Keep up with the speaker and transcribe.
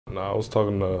I was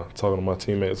talking to my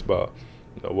teammates about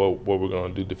what we're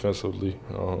gonna do defensively.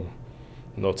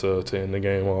 To end the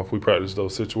game off. We practice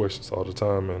those situations all the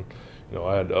time, and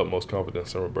I had the utmost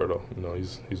confidence in Roberto.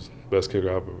 He's the best kicker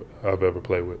I've ever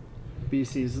played with.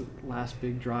 BC's last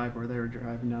big drive where they were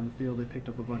driving down the field, they picked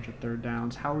up a bunch of third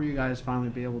downs. How were you guys finally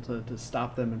be able to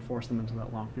stop them and force them into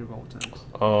that long field goal attempts?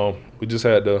 We just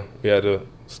had to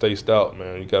stay stout,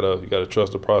 man. You gotta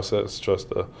trust the process, trust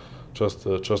the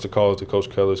calls that Coach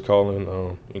Keller's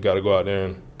calling. You gotta go out there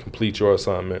and complete your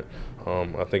assignment.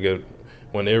 I think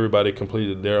when everybody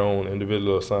completed their own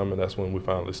individual assignment, that's when we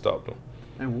finally stopped them.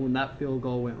 And when that field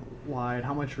goal went wide,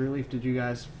 how much relief did you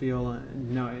guys feel?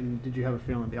 And did you have a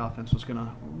feeling the offense was going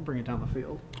to bring it down the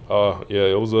field? Yeah,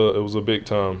 it was a big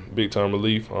time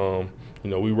relief.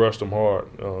 We rushed him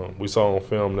hard. We saw on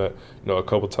film that a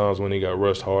couple times when he got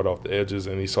rushed hard off the edges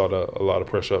and he saw a lot of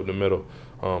pressure up the middle,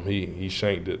 he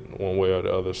shanked it one way or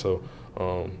the other. So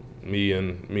me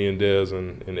and Dez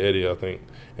and Eddie, I think,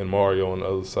 and Mario on the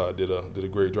other side did a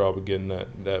great job of getting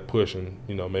that push and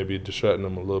maybe distracting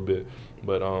him a little bit.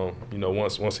 But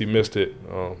once he missed it,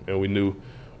 and we knew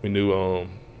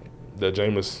that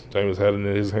Jameis had it in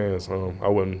his hands. I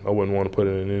wouldn't want to put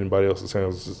it in anybody else's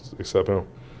hands except him.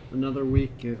 Another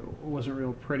week, it wasn't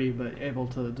real pretty, but able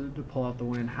to pull out the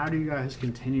win. How do you guys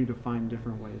continue to find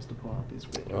different ways to pull out these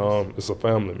wins? It's a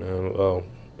family, man.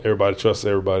 Everybody trusts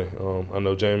everybody. I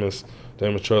know Jameis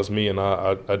trusts me, and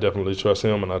I definitely trust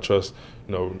him, and I trust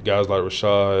guys like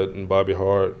Rashad and Bobby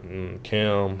Hart and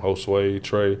Cam, Josue,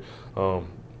 Trey,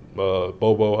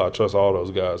 Bobo. I trust all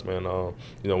those guys, man.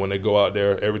 When they go out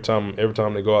there, every time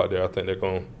they go out there, I think they're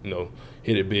going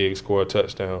hit it big, score a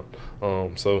touchdown.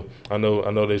 So I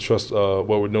know they trust what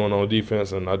we're doing on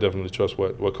defense, and I definitely trust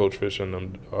what Coach Fisher and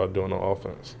them are doing on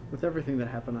offense. With everything that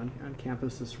happened on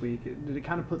campus this week, did it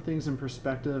kind of put things in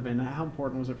perspective, and how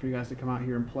important was it for you guys to come out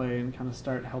here and play and kind of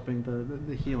start helping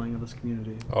the healing of this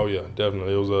community? Oh yeah,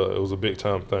 definitely. It was a big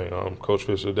time thing. Coach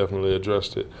Fisher definitely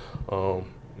addressed it.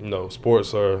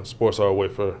 Sports are a way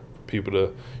for people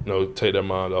to take their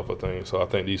mind off of things. So I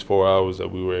think these 4 hours that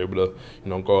we were able to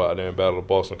go out there and battle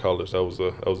Boston College, that was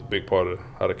a big part of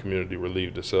how the community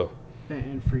relieved itself.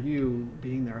 And for you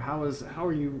being there, how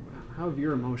have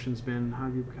your emotions been? How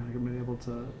have you kind of been able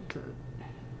to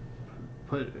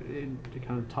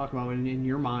kind of talk about in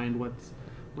your mind what's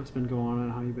been going on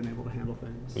and how you've been able to handle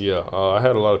things? Yeah, I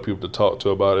had a lot of people to talk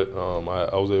to about it.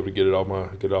 I was able to get it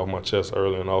off my chest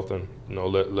early and often.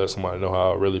 Let somebody know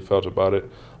how I really felt about it.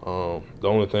 The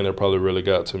only thing that probably really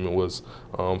got to me was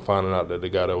finding out that the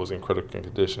guy that was in critical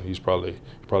condition, he's probably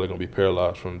going to be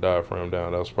paralyzed from the diaphragm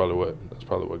down. That's probably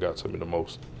what got to me the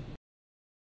most.